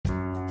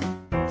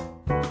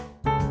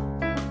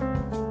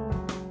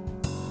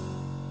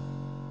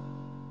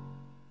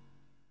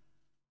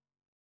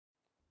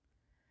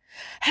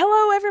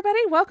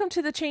everybody. Welcome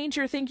to the Change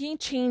Your Thinking,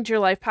 Change Your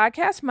Life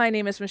podcast. My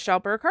name is Michelle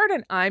Burkhardt,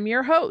 and I'm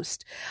your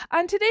host.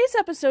 On today's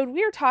episode,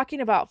 we are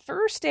talking about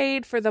first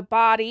aid for the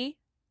body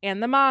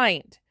and the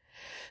mind.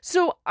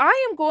 So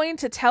I am going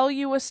to tell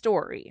you a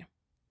story.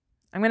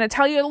 I'm going to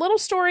tell you a little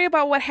story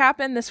about what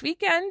happened this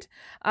weekend.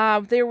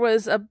 There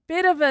was a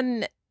bit of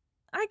an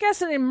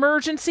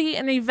emergency,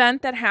 an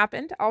event that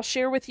happened. I'll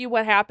share with you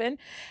what happened,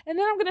 and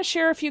then I'm going to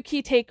share a few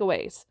key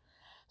takeaways.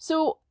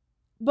 So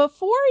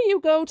before you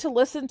go to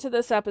listen to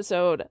this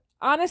episode,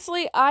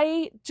 honestly,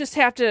 I just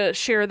have to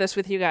share this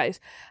with you guys.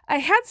 I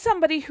had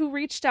somebody who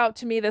reached out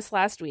to me this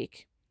last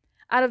week.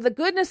 Out of the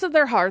goodness of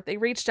their heart, they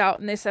reached out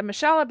and they said,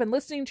 Michelle, I've been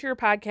listening to your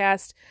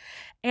podcast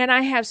and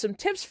I have some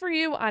tips for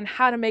you on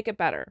how to make it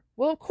better.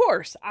 Well, of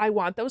course, I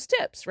want those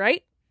tips,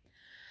 right?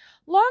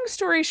 Long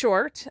story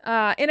short,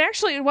 and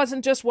actually it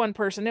wasn't just one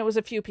person, it was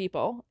a few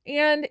people.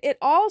 And it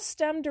all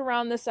stemmed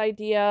around this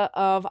idea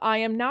of I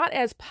am not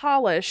as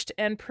polished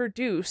and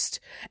produced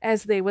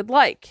as they would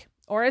like,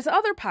 or as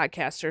other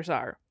podcasters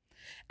are.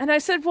 And I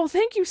said, well,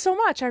 thank you so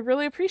much. I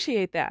really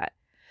appreciate that.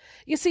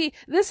 You see,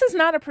 this is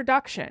not a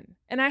production,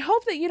 and I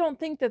hope that you don't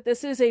think that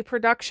this is a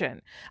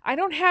production. I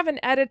don't have an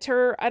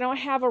editor. I don't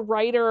have a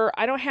writer.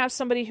 I don't have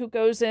somebody who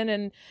goes in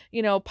and,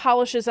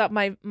 polishes up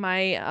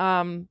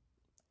my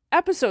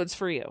episodes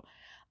for you.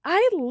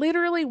 I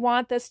literally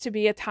want this to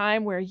be a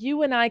time where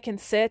you and I can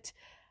sit,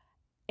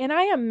 and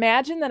I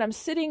imagine that I'm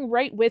sitting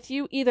right with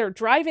you, either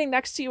driving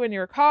next to you in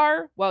your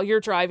car while you're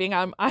driving,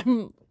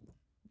 I'm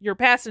your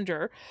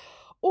passenger,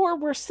 or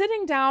we're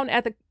sitting down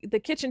at the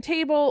kitchen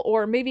table,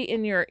 or maybe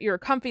in your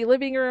comfy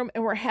living room,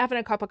 and we're having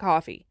a cup of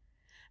coffee.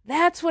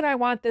 That's what I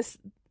want this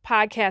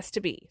podcast to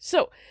be.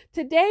 So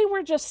today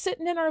we're just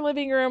sitting in our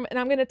living room, and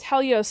I'm going to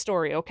tell you a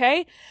story,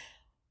 okay?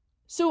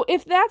 So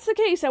if that's the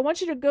case, I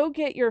want you to go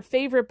get your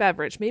favorite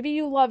beverage. Maybe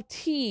you love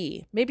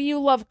tea. Maybe you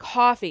love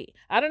coffee.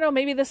 I don't know.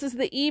 Maybe this is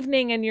the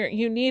evening and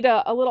you need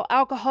a little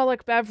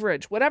alcoholic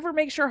beverage, whatever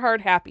makes your heart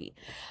happy.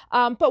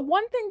 But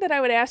one thing that I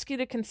would ask you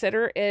to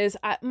consider is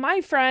my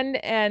friend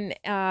and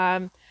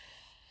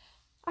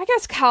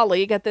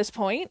colleague at this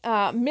point,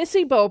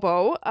 Missy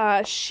Bobo,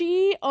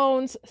 she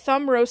owns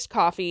Thumb Roast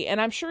Coffee, and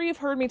I'm sure you've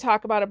heard me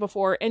talk about it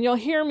before, and you'll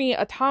hear me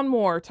a ton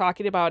more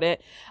talking about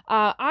it.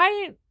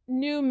 I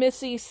knew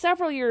Missy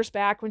several years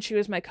back when she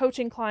was my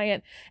coaching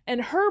client,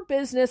 and her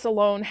business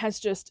alone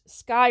has just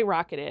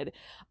skyrocketed.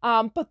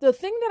 But the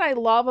thing that I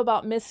love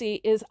about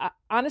Missy is,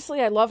 honestly,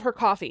 I love her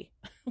coffee.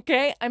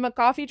 Okay, I'm a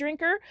coffee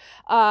drinker.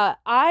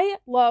 I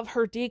love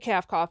her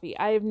decaf coffee.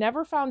 I have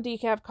never found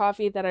decaf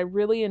coffee that I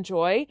really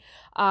enjoy.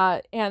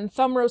 And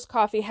Thumb Roast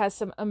Coffee has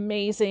some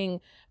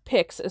amazing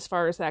picks as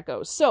far as that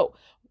goes. So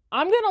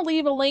I'm going to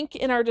leave a link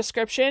in our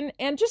description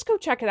and just go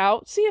check it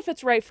out. See if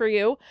it's right for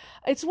you.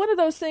 It's one of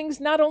those things,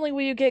 not only will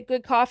you get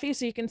good coffee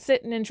so you can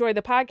sit and enjoy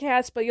the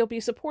podcast, but you'll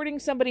be supporting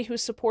somebody who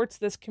supports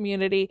this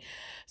community.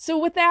 So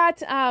with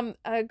that,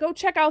 go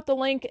check out the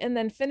link and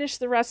then finish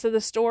the rest of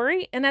the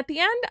story. And at the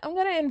end, I'm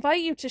going to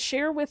invite you to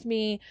share with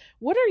me,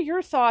 what are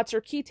your thoughts or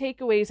key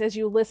takeaways as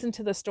you listen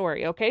to the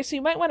story, okay? So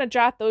you might want to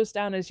jot those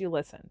down as you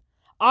listen.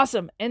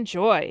 Awesome.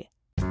 Enjoy.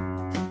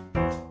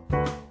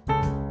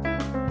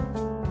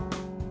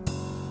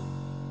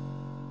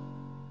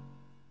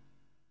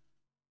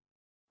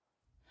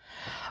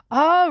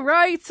 All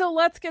right, so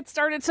let's get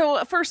started.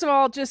 So first of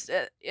all, just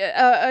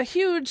a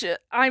huge,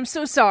 I'm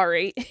so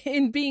sorry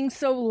in being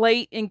so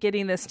late in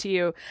getting this to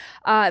you.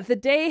 The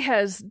day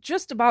has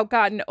just about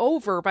gotten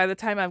over by the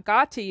time I've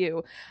got to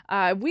you.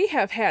 We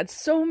have had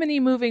so many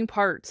moving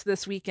parts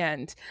this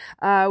weekend.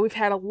 We've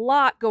had a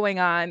lot going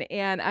on,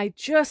 and I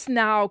just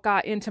now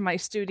got into my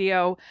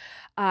studio.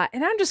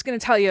 And I'm just going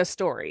to tell you a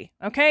story,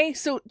 okay?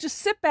 So just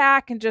sit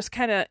back and just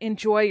kind of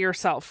enjoy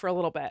yourself for a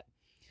little bit.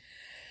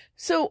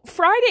 So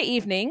Friday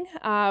evening,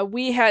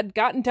 we had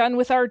gotten done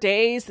with our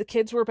days. The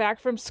kids were back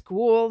from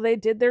school. They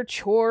did their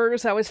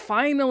chores. I was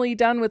finally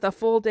done with a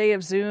full day of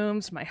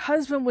Zooms. My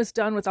husband was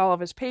done with all of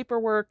his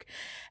paperwork.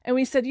 And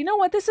we said, you know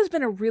what? This has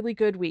been a really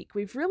good week.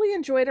 We've really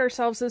enjoyed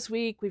ourselves this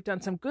week. We've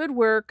done some good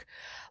work.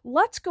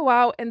 Let's go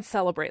out and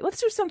celebrate.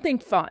 Let's do something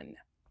fun.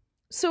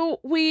 So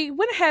we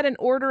went ahead and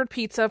ordered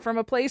pizza from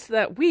a place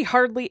that we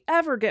hardly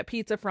ever get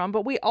pizza from,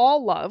 but we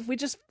all love. We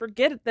just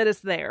forget that it's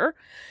there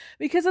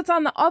because it's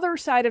on the other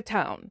side of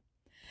town.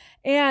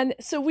 And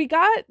so we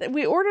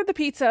ordered the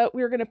pizza.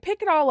 We were going to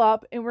pick it all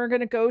up and we're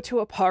going to go to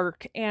a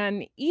park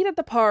and eat at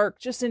the park,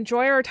 just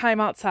enjoy our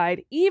time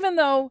outside, even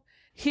though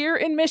here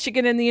in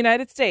Michigan in the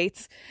United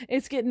States,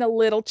 it's getting a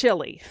little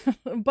chilly.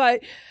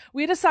 But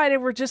we decided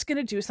we're just going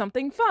to do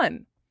something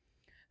fun.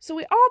 So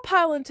we all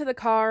pile into the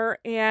car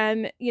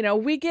and,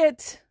 we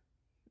get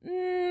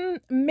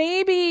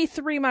maybe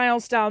 3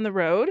 miles down the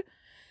road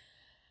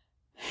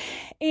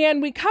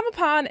and we come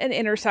upon an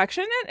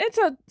intersection. And it's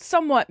a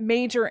somewhat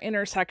major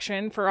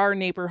intersection for our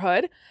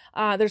neighborhood.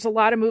 There's a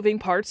lot of moving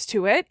parts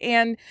to it.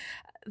 And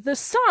the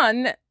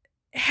sun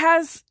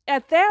has,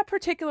 at that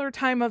particular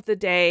time of the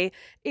day,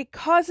 it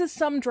causes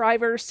some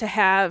drivers to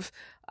have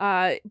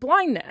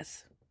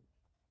blindness.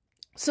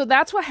 So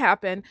that's what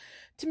happened.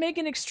 To make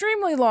an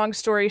extremely long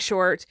story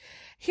short,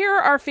 here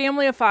our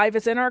family of 5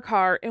 is in our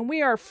car, and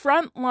we are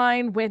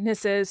frontline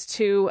witnesses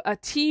to a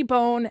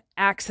T-bone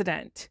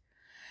accident.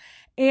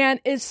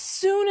 And as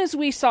soon as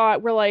we saw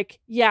it, we're like,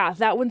 yeah,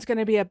 that one's going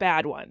to be a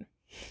bad one.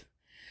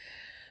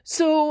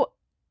 So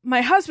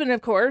my husband,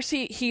 of course,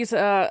 he's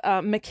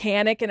a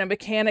mechanic and a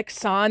mechanic's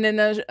son and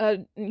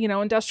a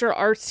industrial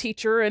arts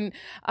teacher. And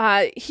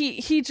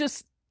he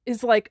just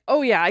is like,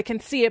 oh yeah, I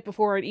can see it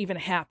before it even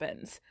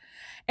happens.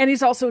 And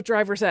he's also a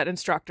driver's ed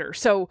instructor.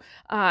 So,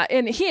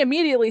 and he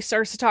immediately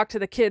starts to talk to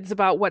the kids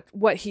about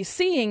what he's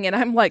seeing. And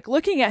I'm like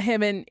looking at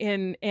him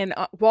in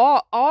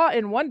awe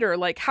and wonder,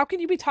 like, how can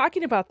you be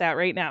talking about that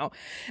right now?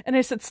 And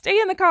I said, stay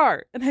in the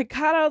car. And I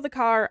got out of the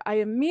car. I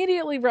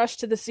immediately rushed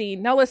to the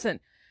scene. Now listen,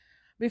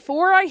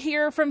 before I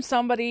hear from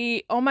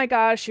somebody, oh my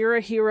gosh, you're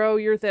a hero,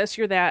 you're this,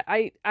 you're that.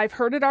 I've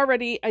heard it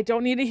already. I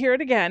don't need to hear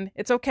it again.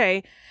 It's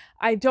okay.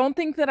 I don't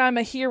think that I'm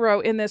a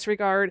hero in this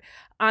regard.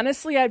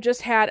 Honestly, I've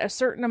just had a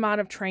certain amount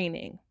of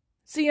training.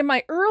 See, in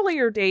my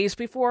earlier days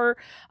before,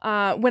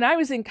 when I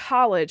was in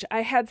college,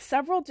 I had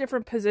several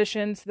different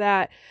positions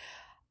that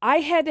I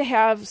had to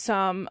have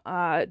some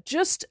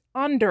just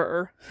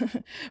under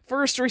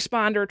first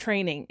responder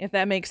training, if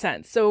that makes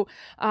sense. So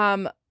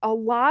a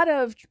lot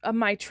of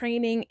my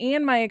training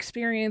and my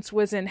experience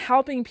was in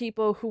helping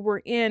people who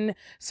were in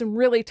some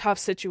really tough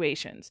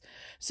situations.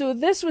 So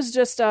this was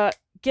just a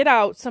get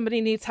out,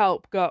 somebody needs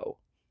help, go.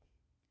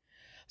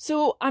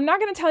 So I'm not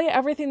going to tell you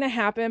everything that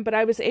happened, but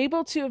I was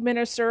able to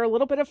administer a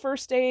little bit of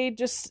first aid,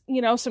 just,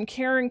 some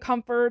care and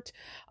comfort,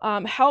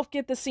 help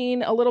get the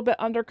scene a little bit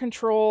under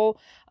control.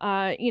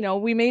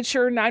 We made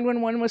sure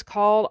 911 was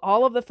called.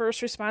 All of the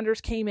first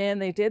responders came in,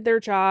 they did their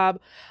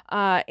job,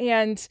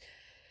 and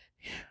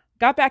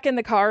got back in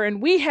the car, and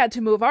we had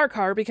to move our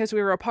car because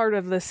we were a part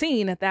of the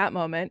scene at that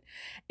moment.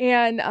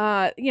 And,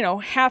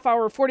 half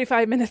hour,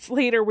 45 minutes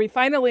later, we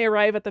finally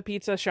arrive at the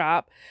pizza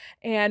shop,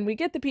 and we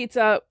get the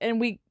pizza,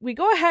 and we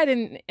go ahead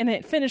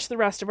and finish the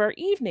rest of our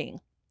evening.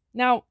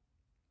 Now,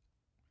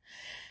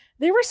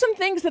 there were some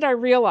things that I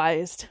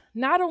realized,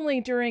 not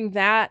only during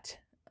that,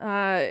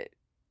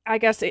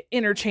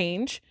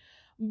 interchange,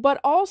 but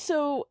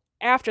also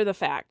after the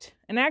fact,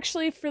 and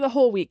actually for the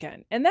whole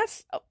weekend. And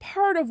that's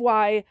part of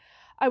why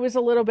I was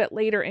a little bit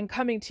later in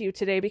coming to you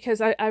today,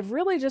 because I've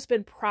really just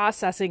been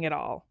processing it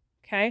all.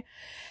 Okay.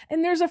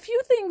 And there's a few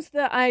things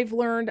that I've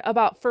learned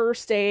about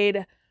first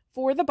aid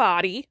for the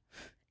body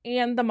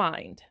and the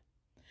mind.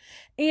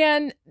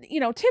 And,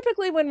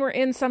 typically when we're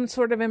in some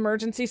sort of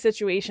emergency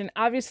situation,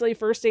 obviously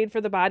first aid for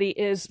the body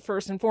is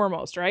first and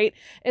foremost, right?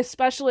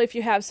 Especially if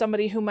you have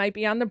somebody who might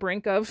be on the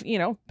brink of,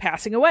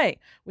 passing away.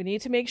 We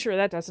need to make sure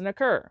that doesn't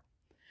occur.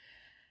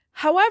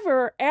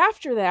 However,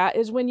 after that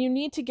is when you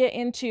need to get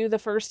into the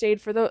first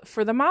aid for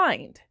the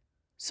mind.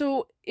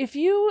 So if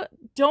you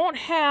don't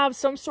have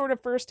some sort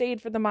of first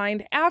aid for the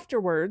mind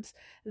afterwards,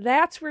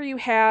 that's where you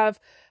have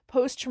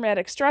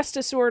post-traumatic stress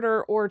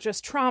disorder or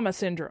just trauma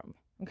syndrome,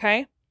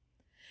 okay?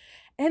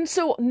 And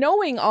so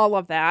knowing all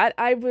of that,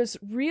 I was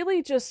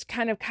really just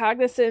kind of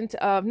cognizant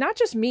of not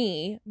just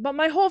me, but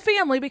my whole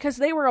family, because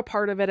they were a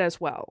part of it as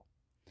well.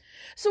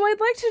 So I'd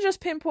like to just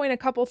pinpoint a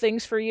couple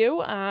things for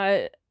you.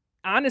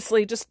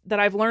 Honestly, just that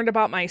I've learned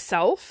about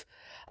myself,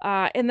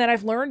 and that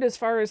I've learned as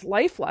far as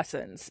life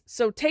lessons.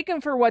 So take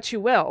them for what you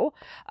will,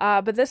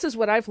 but this is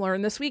what I've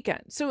learned this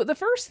weekend. So the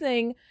first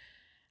thing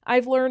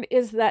I've learned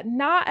is that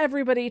not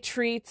everybody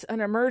treats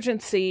an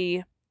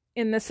emergency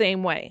in the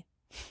same way.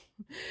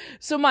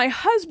 So my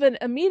husband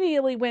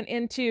immediately went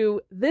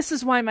into, this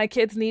is why my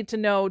kids need to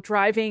know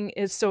driving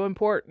is so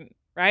important,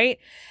 right?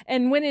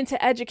 And went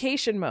into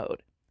education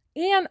mode.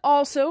 And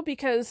also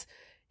because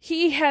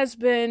he has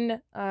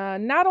been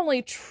not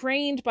only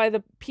trained by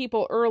the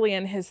people early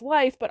in his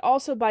life, but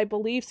also by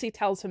beliefs he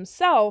tells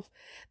himself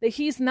that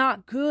he's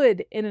not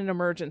good in an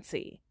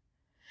emergency.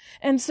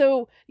 And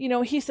so,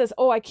 he says,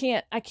 oh, I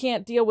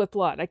can't deal with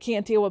blood. I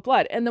can't deal with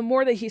blood. And the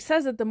more that he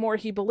says it, the more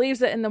he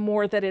believes it and the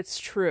more that it's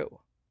true.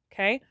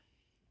 Okay.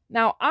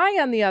 Now, I,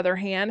 on the other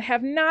hand,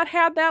 have not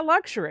had that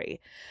luxury,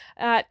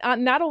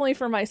 not only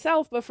for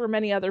myself, but for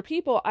many other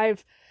people.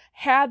 I've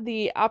had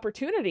the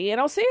opportunity,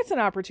 and I'll say it's an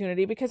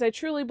opportunity because I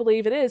truly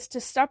believe it is, to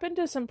step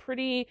into some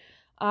pretty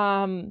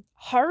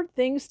hard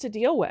things to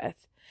deal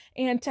with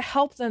and to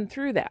help them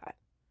through that.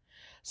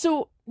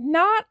 So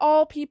not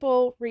all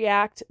people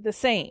react the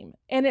same,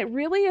 and it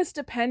really is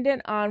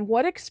dependent on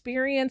what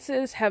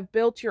experiences have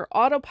built your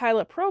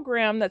autopilot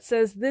program that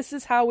says this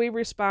is how we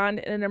respond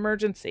in an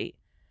emergency.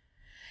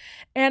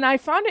 And I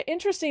found it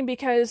interesting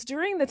because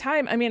during the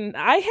time,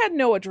 I had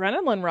no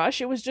adrenaline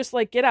rush. It was just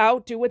like, get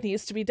out, do what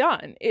needs to be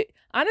done.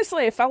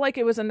 Honestly, I felt like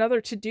it was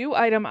another to-do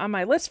item on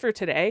my list for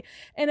today.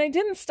 And I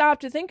didn't stop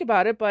to think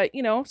about it, but,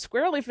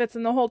 squarely fits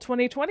in the whole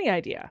 2020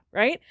 idea,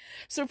 right?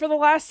 So for the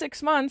last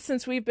 6 months,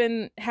 since we've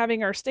been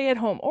having our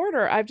stay-at-home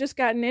order, I've just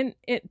gotten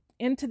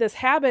into this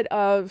habit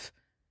of,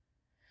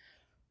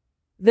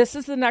 this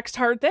is the next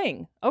hard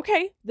thing.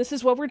 Okay, this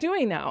is what we're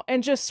doing now.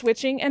 And just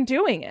switching and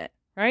doing it,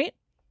 right?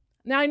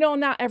 Now, I know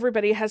not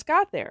everybody has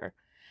got there.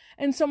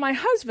 And so my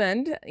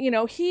husband,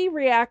 he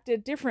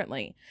reacted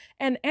differently.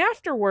 And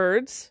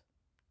afterwards,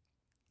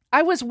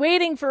 I was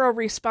waiting for a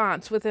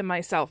response within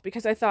myself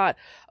because I thought,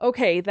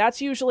 okay, that's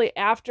usually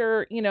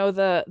after,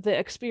 the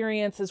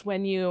experience is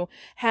when you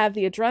have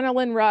the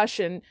adrenaline rush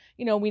and,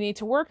 we need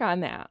to work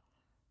on that.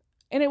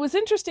 And it was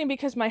interesting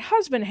because my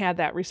husband had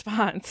that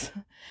response.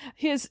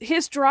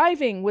 His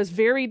driving was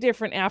very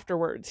different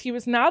afterwards. He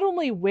was not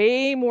only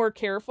way more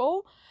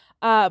careful,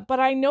 but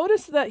I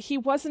noticed that he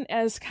wasn't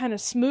as kind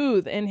of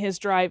smooth in his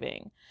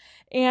driving.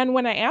 And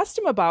when I asked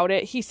him about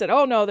it, he said,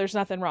 oh, no, there's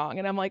nothing wrong.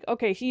 And I'm like,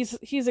 okay,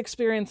 he's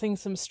experiencing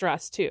some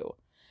stress too.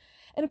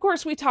 And of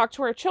course, we talked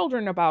to our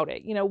children about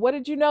it. What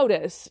did you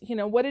notice?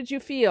 What did you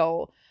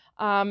feel?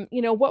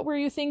 What were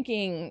you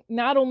thinking?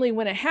 Not only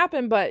when it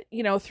happened, but,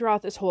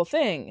 throughout this whole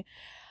thing.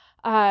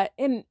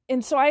 And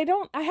so I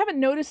haven't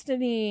noticed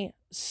any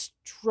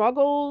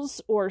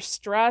struggles or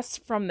stress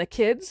from the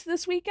kids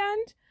this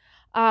weekend.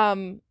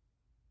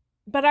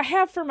 But I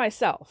have for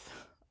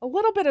myself a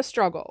little bit of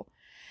struggle.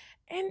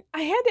 And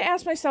I had to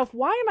ask myself,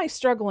 why am I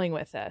struggling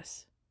with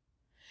this?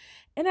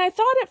 And I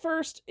thought at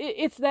first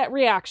it's that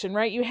reaction,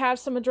 right? You have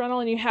some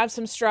adrenaline, you have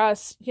some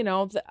stress,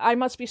 I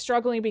must be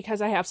struggling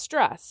because I have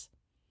stress.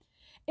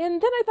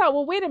 And then I thought,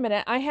 well, wait a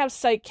minute, I have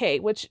Psych K,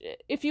 which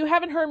if you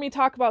haven't heard me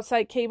talk about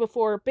Psych K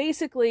before,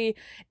 basically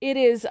it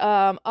is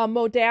a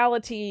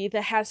modality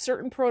that has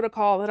certain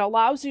protocol that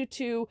allows you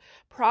to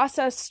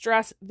process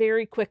stress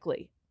very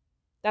quickly.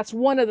 That's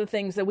one of the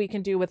things that we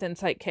can do within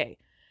Psych K.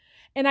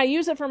 And I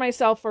use it for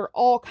myself for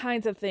all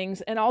kinds of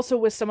things and also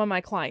with some of my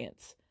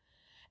clients.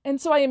 And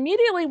so I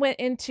immediately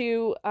went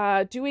into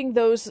doing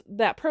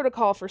that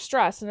protocol for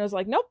stress. And I was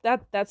like, nope,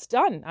 that's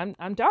done.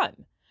 I'm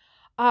done.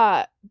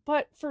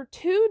 But for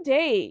 2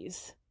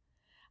 days,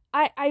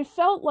 I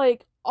felt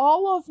like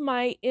all of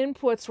my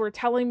inputs were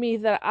telling me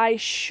that I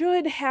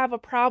should have a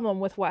problem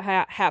with what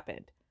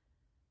happened.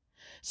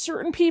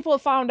 Certain people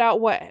found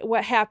out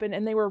what happened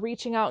and they were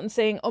reaching out and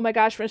saying, oh my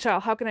gosh,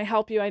 Michelle, how can I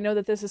help you? I know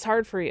that this is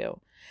hard for you.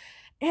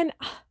 And,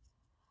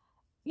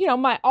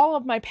 all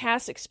of my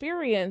past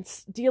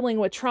experience dealing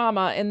with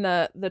trauma and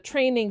the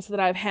trainings that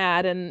I've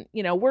had and,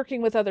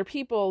 working with other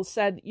people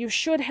said, you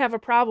should have a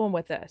problem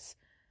with this.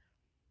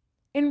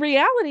 In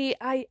reality,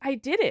 I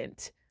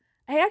didn't.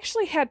 I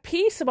actually had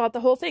peace about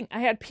the whole thing.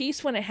 I had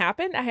peace when it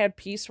happened. I had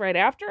peace right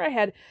after. I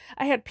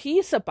had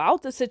peace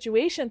about the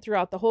situation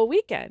throughout the whole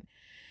weekend.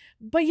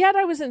 But yet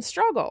I was in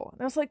struggle.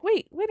 And I was like,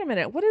 wait a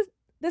minute.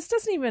 This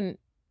doesn't even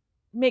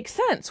make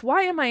sense.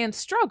 Why am I in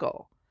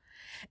struggle?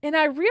 And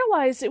I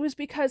realized it was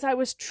because I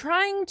was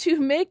trying to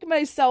make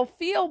myself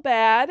feel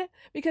bad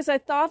because I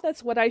thought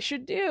that's what I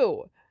should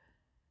do.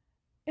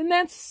 And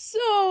that's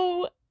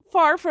so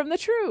far from the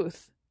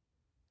truth.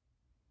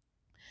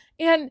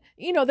 And,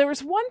 there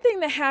was one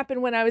thing that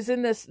happened when I was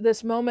in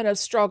this moment of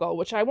struggle,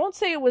 which I won't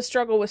say it was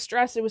struggle with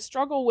stress. It was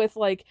struggle with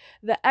like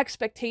the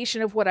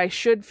expectation of what I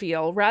should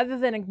feel rather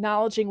than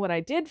acknowledging what I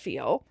did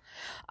feel.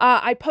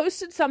 I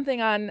posted something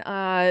on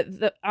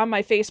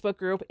my Facebook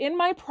group, in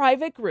my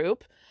private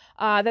group,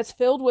 that's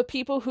filled with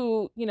people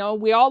who,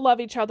 we all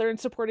love each other and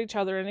support each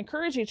other and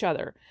encourage each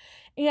other.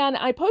 And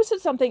I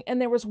posted something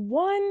and there was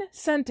one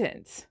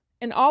sentence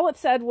and all it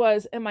said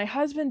was, and my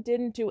husband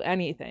didn't do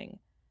anything.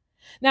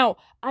 Now,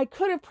 I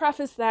could have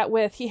prefaced that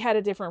with he had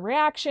a different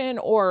reaction,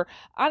 or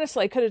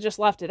honestly, I could have just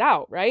left it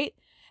out, right?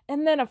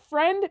 And then a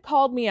friend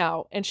called me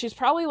out, and she's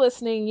probably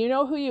listening. You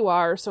know who you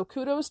are, so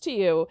kudos to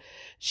you.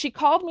 She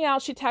called me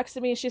out. She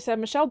texted me. She said,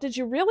 Michelle, did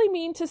you really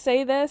mean to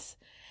say this?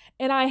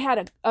 And I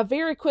had a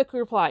very quick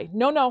reply.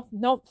 No,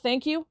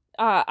 thank you.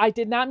 I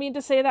did not mean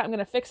to say that. I'm going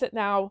to fix it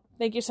now.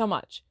 Thank you so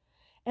much.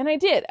 And I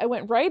did. I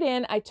went right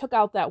in. I took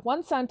out that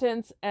one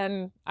sentence,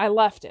 and I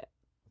left it.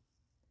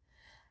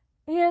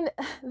 And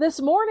this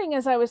morning,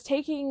 as I was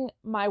taking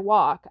my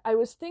walk, I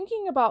was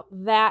thinking about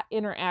that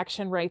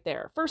interaction right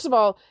there. First of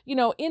all,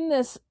 in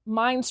this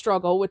mind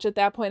struggle, which at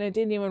that point I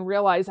didn't even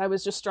realize I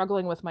was just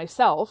struggling with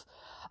myself,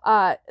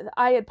 I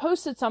had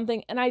posted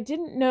something and I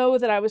didn't know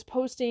that I was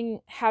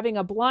posting having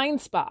a blind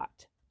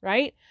spot,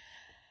 right?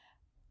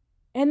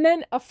 And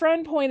then a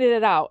friend pointed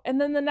it out. And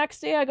then the next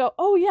day I go,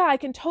 oh yeah, I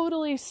can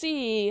totally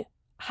see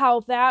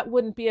how that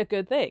wouldn't be a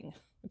good thing.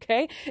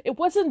 Okay. It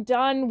wasn't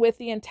done with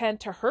the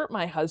intent to hurt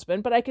my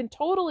husband, but I can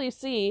totally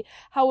see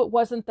how it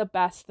wasn't the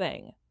best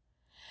thing.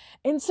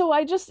 And so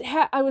I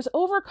was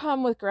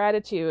overcome with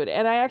gratitude.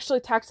 And I actually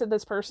texted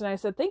this person. I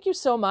said, thank you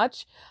so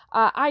much.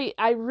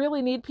 I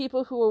really need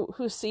people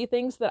who see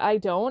things that I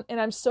don't.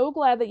 And I'm so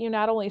glad that you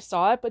not only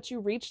saw it, but you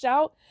reached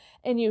out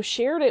and you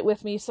shared it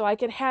with me so I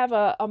could have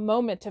a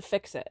moment to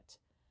fix it.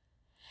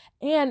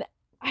 And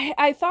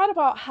I thought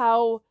about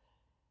how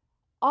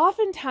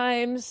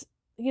oftentimes,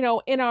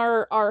 in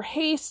our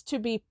haste to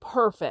be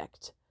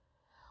perfect,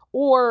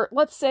 or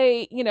let's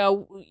say,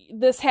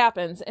 this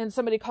happens and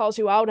somebody calls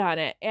you out on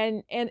it.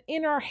 And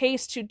in our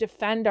haste to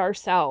defend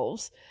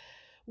ourselves,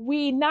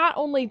 we not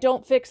only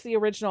don't fix the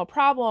original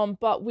problem,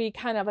 but we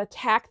kind of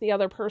attack the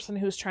other person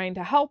who's trying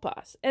to help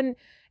us. And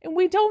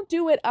we don't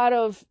do it out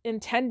of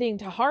intending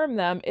to harm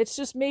them. It's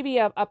just maybe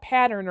a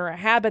pattern or a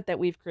habit that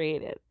we've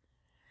created.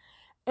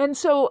 And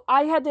so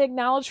I had to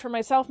acknowledge for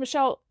myself,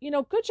 Michelle,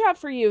 good job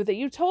for you that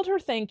you told her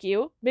thank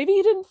you. Maybe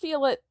you didn't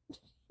feel it,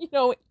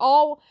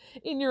 all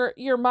in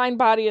your mind,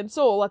 body, and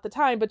soul at the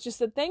time, but just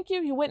said thank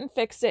you. You went and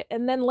fixed it.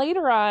 And then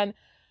later on,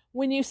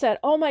 when you said,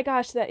 oh my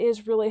gosh, that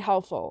is really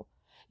helpful,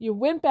 you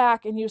went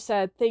back and you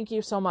said, thank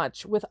you so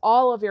much with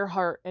all of your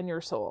heart and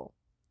your soul.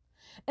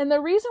 And the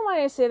reason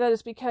why I say that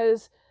is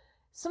because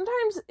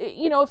sometimes,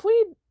 if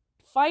we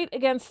fight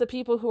against the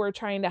people who are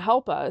trying to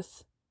help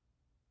us,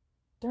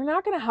 they're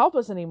not going to help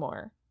us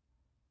anymore,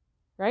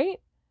 right?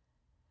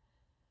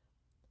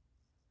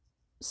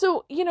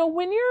 So,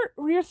 when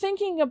you're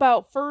thinking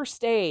about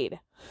first aid,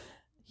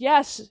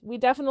 yes, we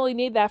definitely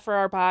need that for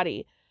our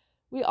body.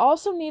 We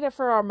also need it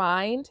for our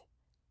mind,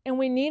 and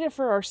we need it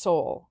for our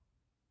soul.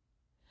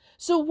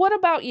 So what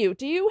about you?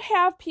 Do you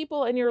have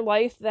people in your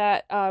life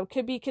that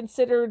could be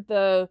considered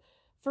the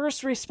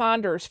first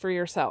responders for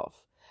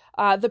yourself?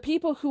 The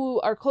people who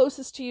are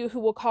closest to you who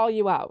will call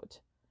you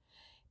out?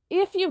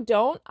 If you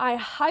don't, I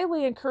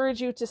highly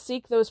encourage you to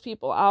seek those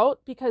people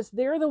out, because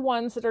they're the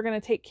ones that are going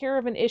to take care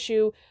of an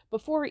issue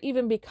before it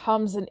even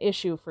becomes an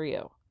issue for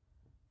you.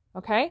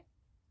 Okay?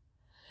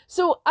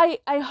 So I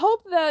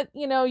hope that,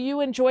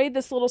 you enjoyed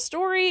this little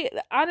story.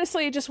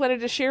 Honestly, I just wanted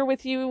to share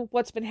with you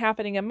what's been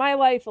happening in my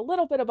life, a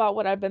little bit about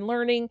what I've been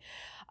learning.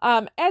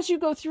 As you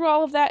go through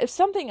all of that, if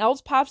something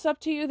else pops up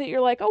to you that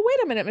you're like, oh,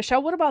 wait a minute,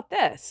 Michelle, what about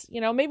this?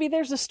 Maybe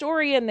there's a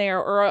story in there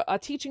or a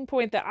teaching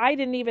point that I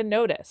didn't even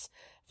notice.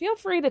 Feel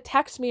free to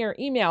text me or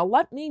email.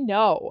 Let me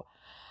know.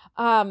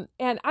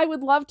 And I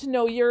would love to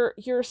know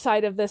your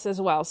side of this as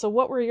well. So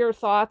what were your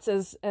thoughts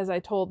as I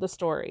told the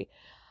story?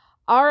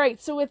 All right.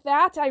 So with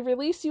that, I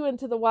release you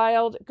into the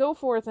wild. Go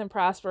forth and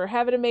prosper.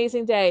 Have an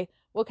amazing day.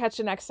 We'll catch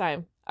you next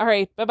time. All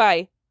right.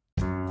 Bye-bye.